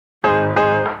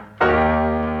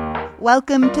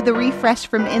Welcome to the Refresh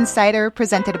from Insider,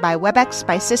 presented by WebEx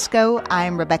by Cisco.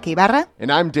 I'm Rebecca Ibarra.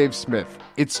 And I'm Dave Smith.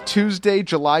 It's Tuesday,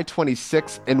 July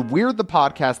 26th, and we're the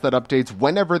podcast that updates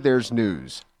whenever there's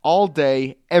news. All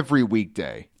day, every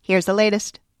weekday. Here's the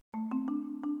latest.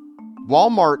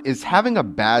 Walmart is having a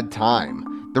bad time.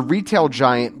 The retail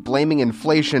giant, blaming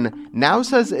inflation, now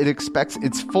says it expects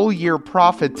its full-year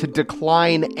profit to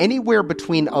decline anywhere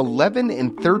between 11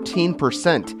 and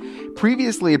 13%.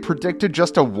 Previously, it predicted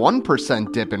just a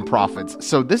 1% dip in profits,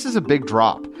 so this is a big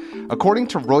drop. According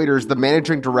to Reuters, the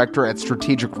managing director at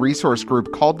Strategic Resource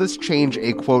Group called this change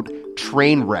a, quote,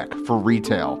 train wreck for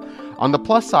retail. On the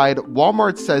plus side,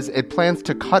 Walmart says it plans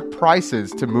to cut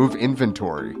prices to move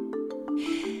inventory.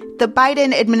 The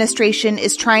Biden administration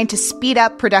is trying to speed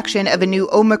up production of a new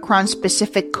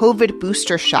Omicron-specific COVID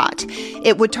booster shot.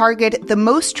 It would target the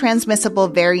most transmissible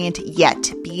variant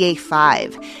yet,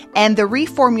 BA.5, and the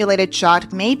reformulated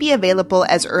shot may be available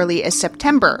as early as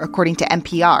September, according to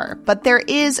NPR. But there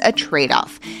is a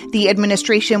trade-off. The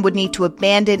administration would need to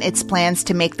abandon its plans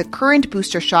to make the current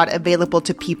booster shot available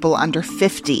to people under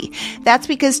 50. That's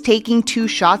because taking two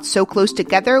shots so close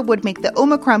together would make the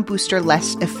Omicron booster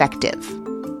less effective.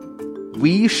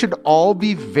 We should all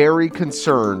be very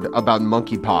concerned about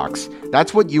monkeypox.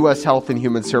 That's what U.S. Health and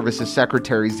Human Services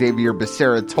Secretary Xavier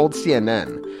Becerra told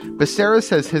CNN. Becerra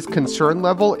says his concern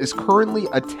level is currently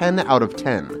a 10 out of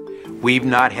 10. We've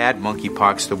not had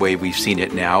monkeypox the way we've seen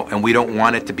it now, and we don't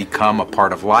want it to become a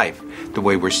part of life the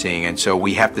way we're seeing it. And so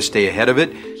we have to stay ahead of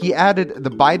it. He added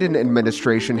the Biden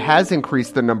administration has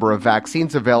increased the number of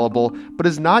vaccines available, but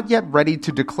is not yet ready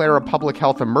to declare a public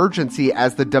health emergency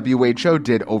as the WHO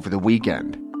did over the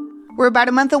weekend. We're about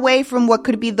a month away from what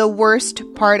could be the worst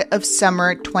part of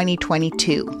summer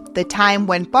 2022, the time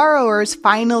when borrowers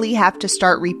finally have to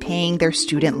start repaying their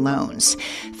student loans.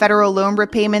 Federal loan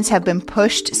repayments have been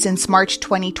pushed since March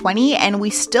 2020, and we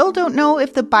still don't know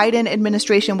if the Biden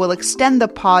administration will extend the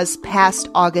pause past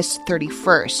August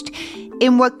 31st.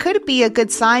 In what could be a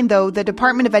good sign, though, the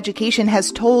Department of Education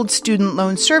has told student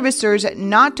loan servicers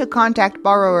not to contact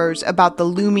borrowers about the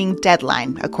looming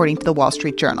deadline, according to the Wall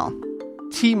Street Journal.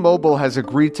 T-Mobile has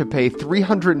agreed to pay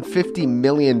 $350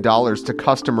 million to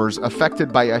customers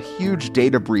affected by a huge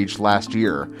data breach last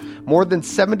year. More than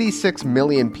 76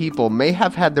 million people may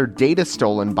have had their data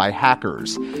stolen by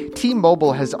hackers.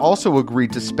 T-Mobile has also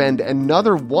agreed to spend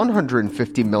another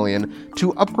 $150 million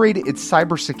to upgrade its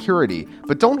cybersecurity,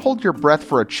 but don't hold your breath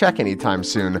for a check anytime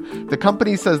soon. The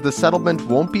company says the settlement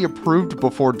won't be approved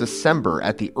before December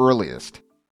at the earliest.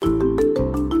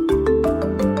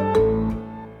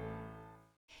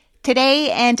 Today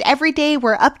and every day,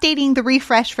 we're updating the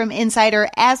Refresh from Insider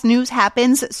as news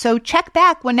happens, so check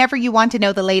back whenever you want to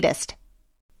know the latest.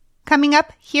 Coming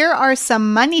up, here are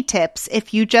some money tips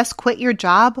if you just quit your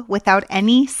job without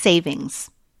any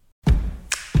savings.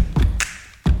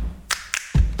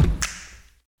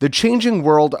 The changing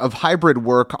world of hybrid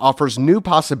work offers new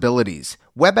possibilities.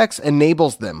 WebEx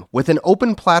enables them with an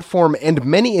open platform and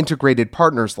many integrated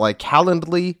partners like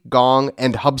Calendly, Gong,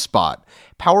 and HubSpot.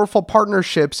 Powerful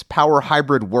partnerships power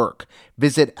hybrid work.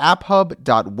 Visit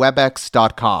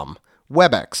apphub.webex.com.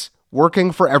 WebEx,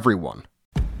 working for everyone.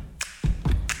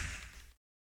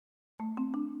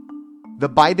 The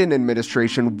Biden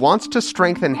administration wants to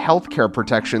strengthen healthcare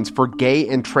protections for gay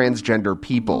and transgender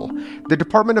people. The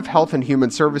Department of Health and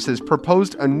Human Services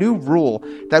proposed a new rule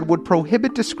that would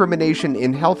prohibit discrimination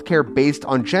in healthcare based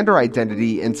on gender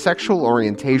identity and sexual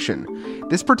orientation.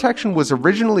 This protection was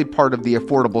originally part of the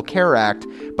Affordable Care Act,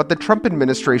 but the Trump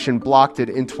administration blocked it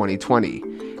in 2020.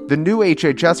 The new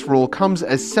HHS rule comes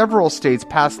as several states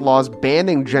passed laws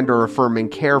banning gender-affirming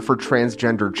care for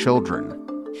transgender children.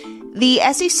 The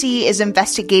SEC is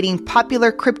investigating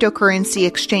popular cryptocurrency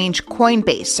exchange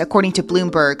Coinbase, according to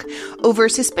Bloomberg, over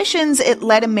suspicions it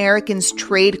let Americans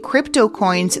trade crypto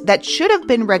coins that should have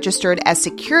been registered as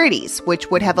securities,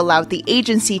 which would have allowed the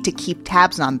agency to keep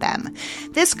tabs on them.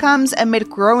 This comes amid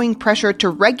growing pressure to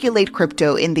regulate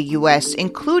crypto in the U.S.,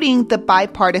 including the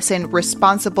bipartisan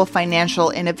Responsible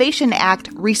Financial Innovation Act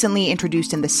recently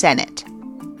introduced in the Senate.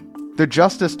 The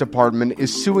Justice Department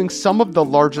is suing some of the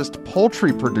largest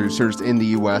poultry producers in the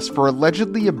U.S. for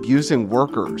allegedly abusing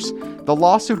workers. The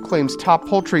lawsuit claims top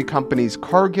poultry companies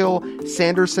Cargill,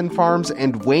 Sanderson Farms,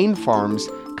 and Wayne Farms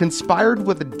conspired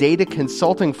with a data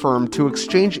consulting firm to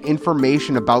exchange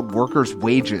information about workers'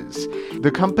 wages.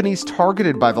 The companies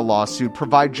targeted by the lawsuit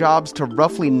provide jobs to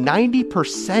roughly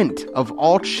 90% of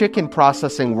all chicken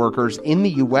processing workers in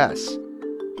the U.S.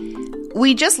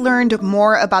 We just learned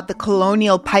more about the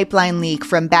Colonial Pipeline leak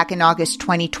from back in August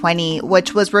 2020,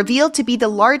 which was revealed to be the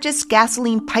largest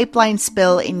gasoline pipeline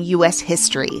spill in U.S.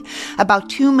 history. About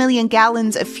 2 million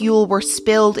gallons of fuel were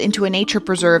spilled into a nature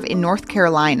preserve in North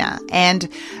Carolina. And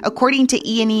according to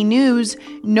E&E News,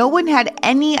 no one had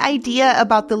any idea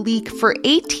about the leak for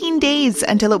 18 days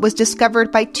until it was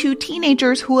discovered by 2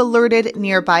 teenagers who alerted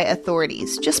nearby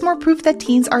authorities. Just more proof that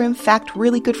teens are in fact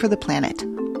really good for the planet.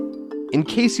 In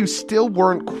case you still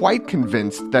weren't quite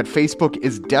convinced that Facebook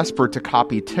is desperate to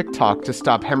copy TikTok to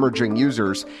stop hemorrhaging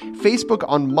users, Facebook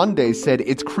on Monday said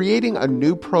it's creating a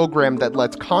new program that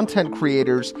lets content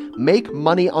creators make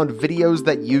money on videos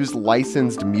that use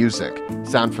licensed music.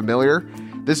 Sound familiar?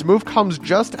 This move comes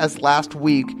just as last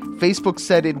week, Facebook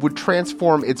said it would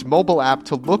transform its mobile app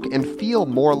to look and feel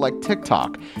more like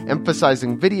TikTok,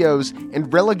 emphasizing videos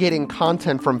and relegating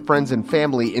content from friends and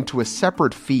family into a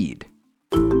separate feed.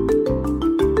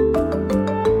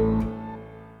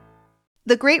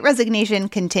 The Great Resignation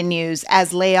continues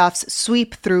as layoffs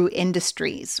sweep through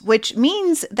industries, which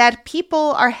means that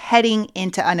people are heading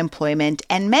into unemployment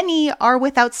and many are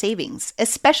without savings,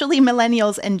 especially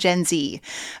millennials and Gen Z.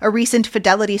 A recent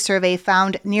Fidelity survey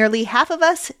found nearly half of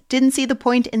us didn't see the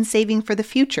point in saving for the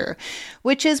future,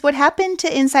 which is what happened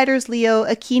to Insider's Leo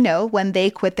Aquino when they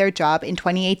quit their job in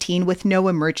 2018 with no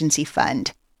emergency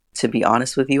fund. To be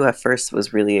honest with you, at first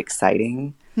was really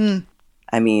exciting.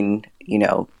 I mean,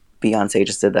 Beyonce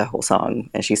just did that whole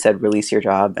song and she said, release your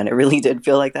job. And it really did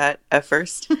feel like that at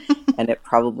first. And it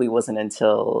probably wasn't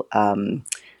until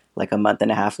like a month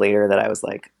and a half later that I was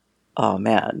like, oh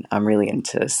man, I'm really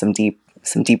into some deep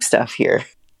stuff here.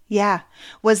 Yeah.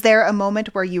 Was there a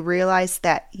moment where you realized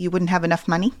that you wouldn't have enough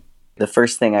money? The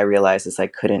first thing I realized is I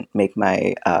couldn't make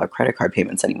my credit card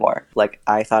payments anymore. Like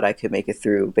I thought I could make it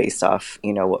through based off,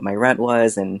 what my rent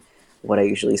was and what I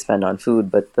usually spend on food,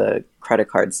 but the credit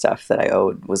card stuff that I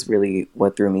owed was really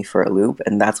what threw me for a loop.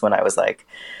 And that's when I was like,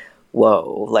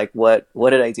 whoa, like what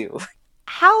did I do?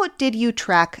 How did you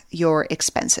track your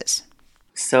expenses?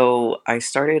 So I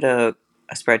started a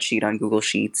spreadsheet on Google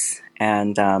Sheets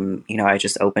and, I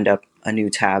just opened up a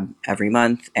new tab every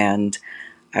month and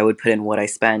I would put in what I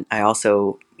spent. I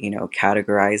also,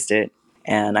 categorized it.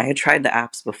 And I had tried the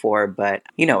apps before, but,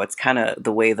 it's kind of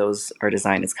the way those are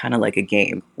designed. It's kind of like a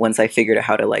game. Once I figured out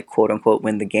how to like, quote unquote,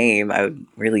 win the game, I would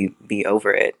really be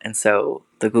over it. And so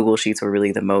the Google Sheets were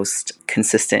really the most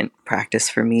consistent practice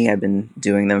for me. I've been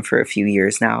doing them for a few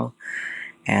years now.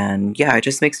 And yeah, it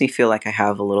just makes me feel like I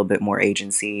have a little bit more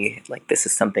agency. Like this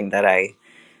is something that I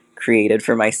created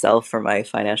for myself, for my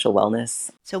financial wellness.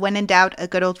 So when in doubt, a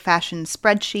good old-fashioned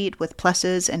spreadsheet with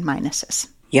pluses and minuses.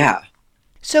 Yeah.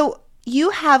 So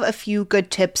you have a few good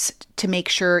tips to make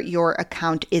sure your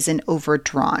account isn't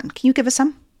overdrawn. Can you give us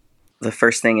some? The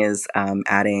first thing is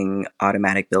adding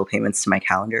automatic bill payments to my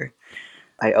calendar.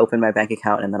 I open my bank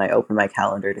account and then I open my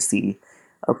calendar to see,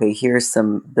 okay, here's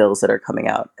some bills that are coming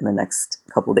out in the next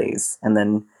couple days. And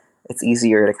then it's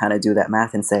easier to kind of do that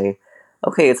math and say,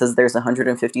 okay, it says there's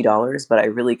 $150, but I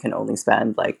really can only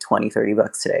spend like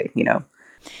 $20-$30 today,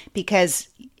 Because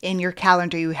in your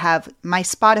calendar, you have my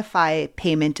Spotify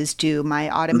payment is due, my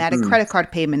automatic credit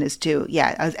card payment is due.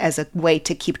 Yeah, as a way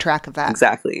to keep track of that.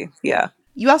 Exactly. Yeah.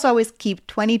 You also always keep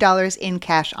 $20 in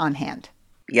cash on hand.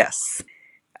 Yes.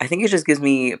 I think it just gives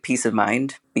me peace of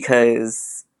mind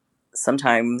because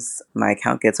sometimes my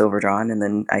account gets overdrawn and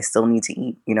then I still need to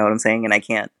eat. You know what I'm saying? And I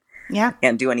can't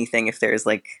do anything if there's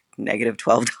like negative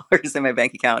 $12 in my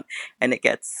bank account and it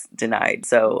gets denied.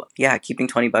 So yeah, keeping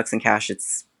 $20 in cash,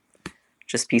 it's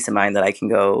just peace of mind that I can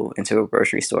go into a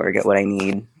grocery store, get what I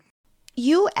need.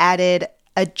 You added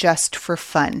a just for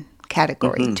fun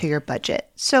category to your budget.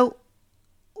 So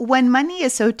when money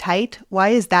is so tight, why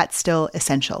is that still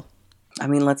essential? I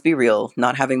mean, let's be real.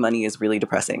 Not having money is really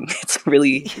depressing. It's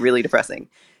really, really depressing.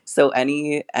 So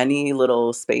any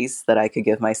little space that I could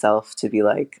give myself to be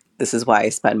like, this is why I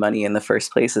spend money in the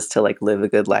first place, is to like live a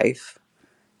good life,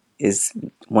 is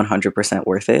 100%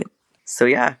 worth it. So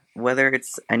yeah, whether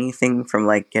it's anything from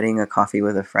like getting a coffee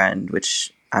with a friend,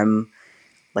 which I'm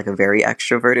like a very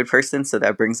extroverted person, so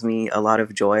that brings me a lot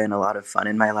of joy and a lot of fun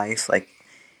in my life. Like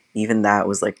even that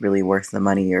was like really worth the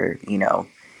money. Or,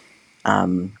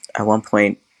 at one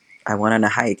point I went on a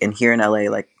hike, and here in LA,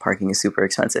 like parking is super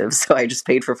expensive. So I just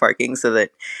paid for parking so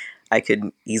that I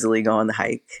could easily go on the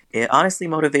hike. It honestly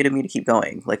motivated me to keep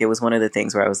going. Like it was one of the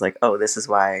things where I was like, oh, this is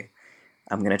why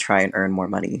I'm going to try and earn more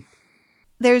money.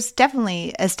 There's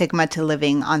definitely a stigma to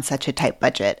living on such a tight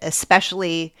budget,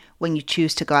 especially when you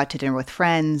choose to go out to dinner with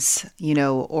friends,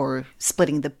 or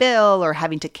splitting the bill or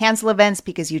having to cancel events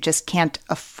because you just can't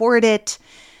afford it.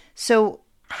 So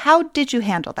how did you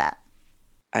handle that?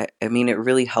 I mean, it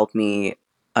really helped me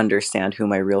understand who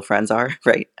my real friends are,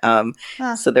 right?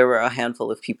 So there were a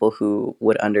handful of people who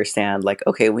would understand, like,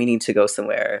 okay, we need to go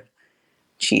somewhere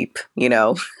cheap, we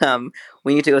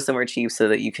need to go somewhere cheap so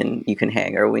that you can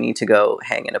hang, or we need to go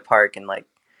hang in a park and like,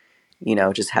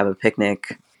 just have a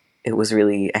picnic. It was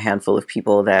really a handful of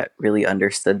people that really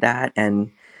understood that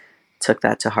and took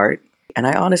that to heart. And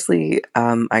I honestly,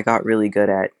 I got really good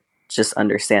at just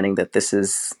understanding that this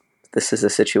is a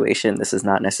situation. This is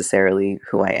not necessarily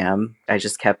who I am. I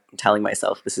just kept telling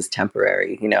myself this is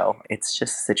temporary. It's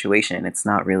just a situation. It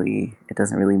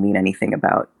doesn't really mean anything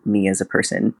about me as a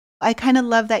person. I kind of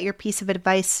love that your piece of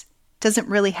advice doesn't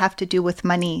really have to do with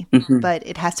money, but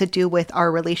it has to do with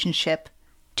our relationship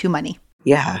to money.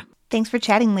 Yeah. Thanks for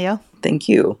chatting, Leo. Thank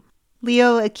you.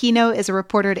 Leo Aquino is a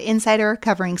reporter at Insider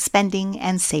covering spending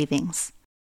and savings.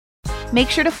 Make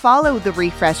sure to follow The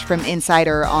Refresh from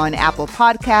Insider on Apple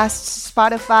Podcasts,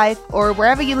 Spotify, or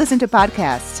wherever you listen to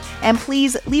podcasts. And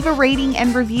please leave a rating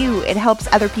and review. It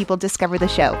helps other people discover the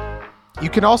show. You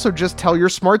can also just tell your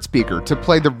smart speaker to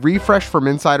play the Refresh from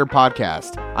Insider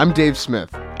podcast. I'm Dave Smith.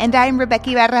 And I'm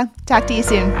Rebecca Ibarra. Talk to you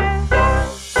soon.